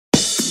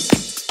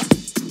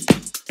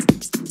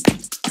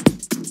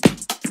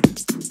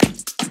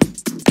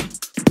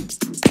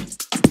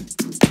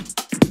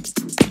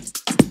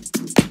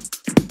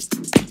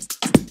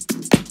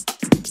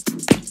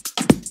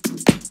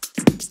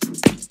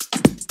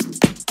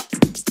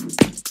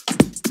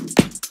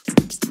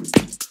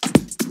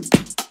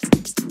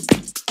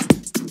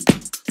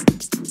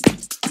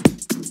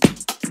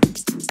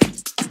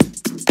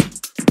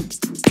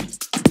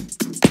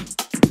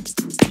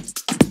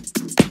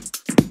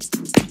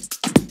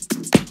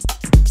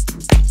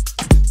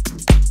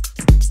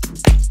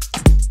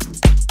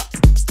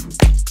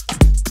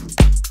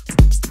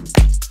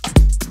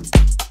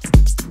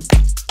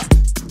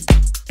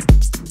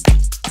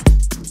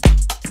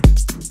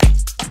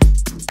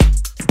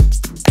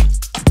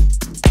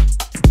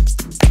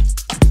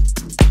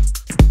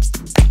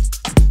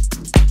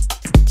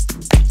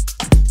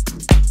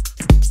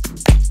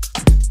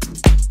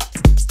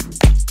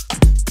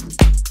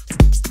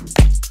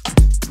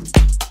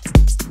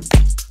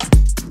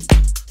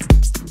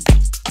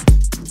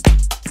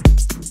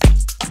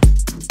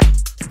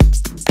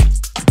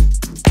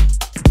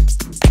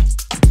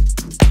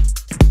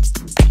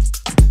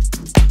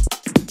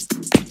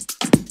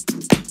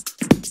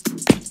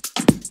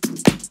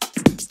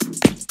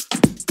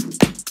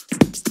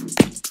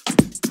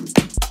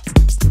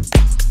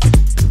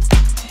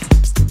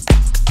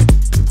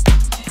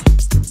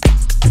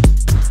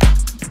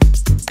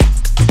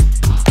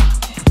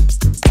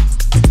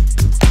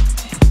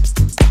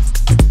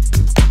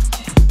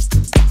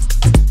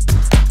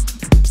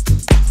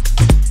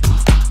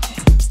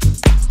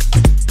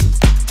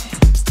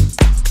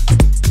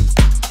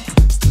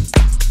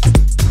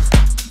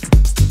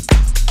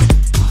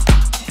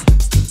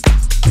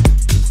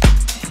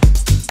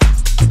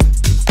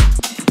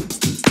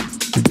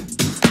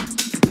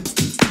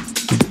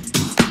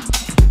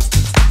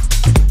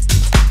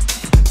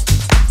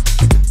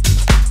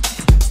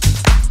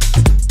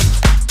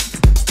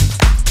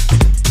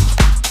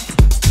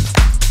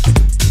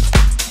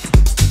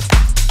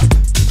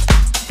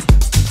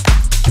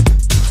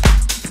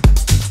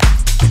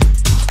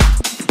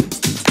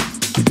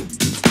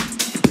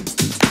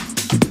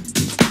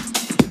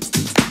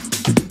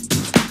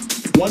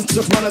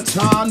Once upon a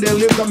time, there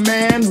lived a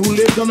man who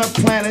lived on a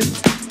planet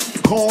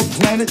called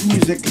Planet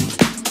Music.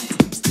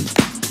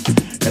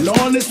 And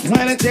on this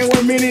planet, there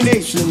were many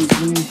nations,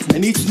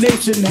 and each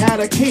nation had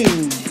a king,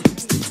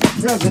 a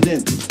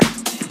president.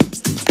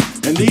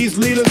 And these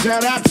leaders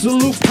had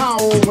absolute power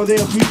over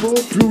their people.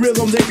 Through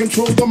rhythm, they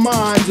controlled the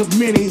minds of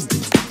many.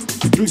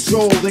 Through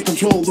soul, they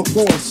controlled the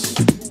force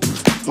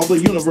of the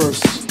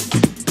universe.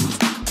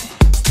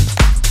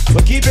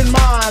 But keep in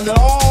mind that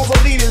all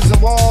the leaders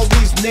of all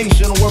these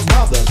nations were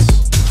brothers.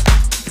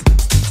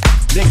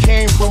 They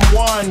came from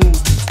one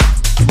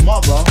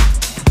mother,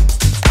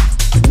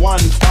 one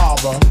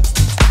father,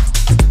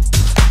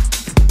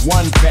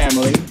 one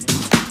family.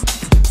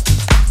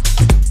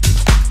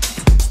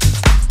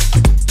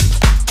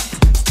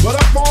 But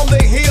up on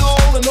the hill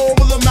and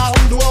over the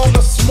mountain dwelled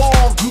a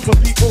small group of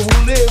people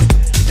who lived,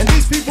 and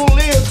these people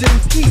lived in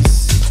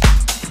peace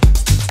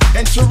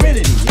and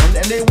serenity,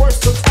 and they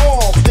worshiped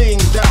all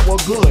things that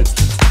were good.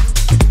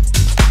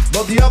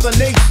 But the other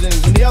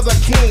nations and the other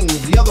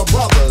kings, the other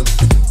brothers,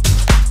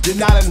 did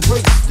not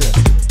embrace them.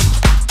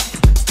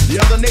 The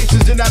other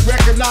nations did not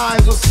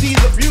recognize or see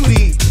the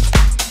beauty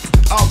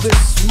of this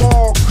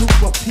small group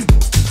of people.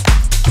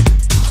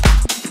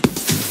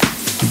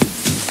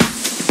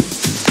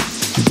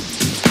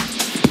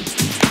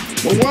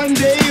 But one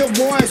day a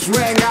voice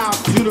rang out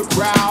through the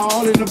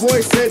crowd, and the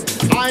voice said,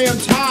 I am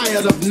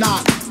tired of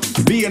not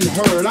being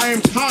heard. I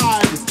am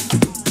tired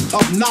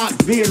of not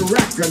being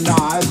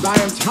recognized. I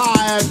am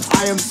tired.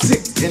 I am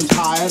sick and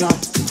tired.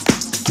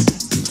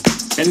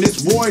 And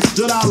this voice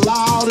stood out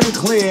loud and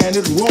clear, and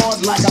it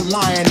roared like a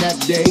lion that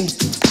day.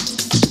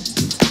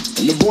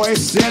 And the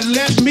voice said,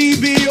 let me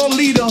be your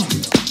leader.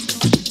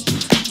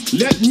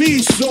 Let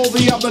me show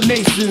the other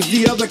nations,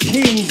 the other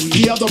kings,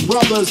 the other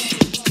brothers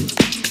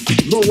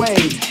the way.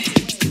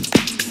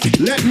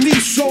 Let me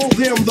show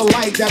them the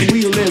light that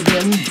we live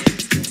in.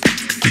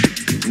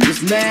 And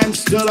this man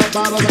stood up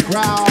out of the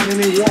crowd, and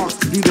he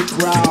walked through the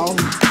crowd.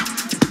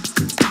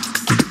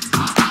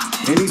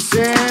 And he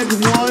said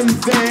one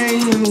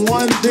thing and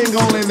one thing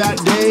only that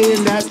day,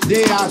 and that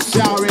day I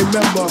shall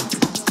remember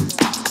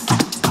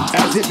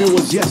as if it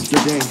was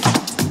yesterday.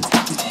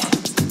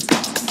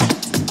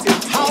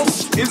 If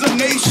house is a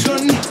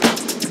nation,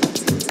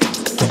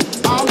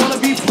 I want to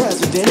be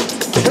president.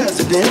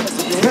 President,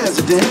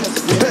 president,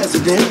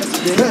 president,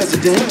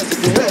 president,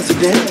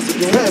 president,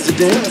 president,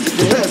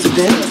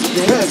 president,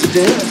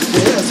 president,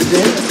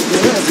 president,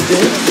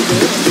 president.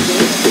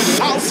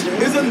 House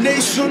is a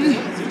nation.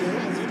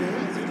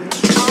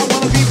 I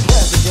wanna be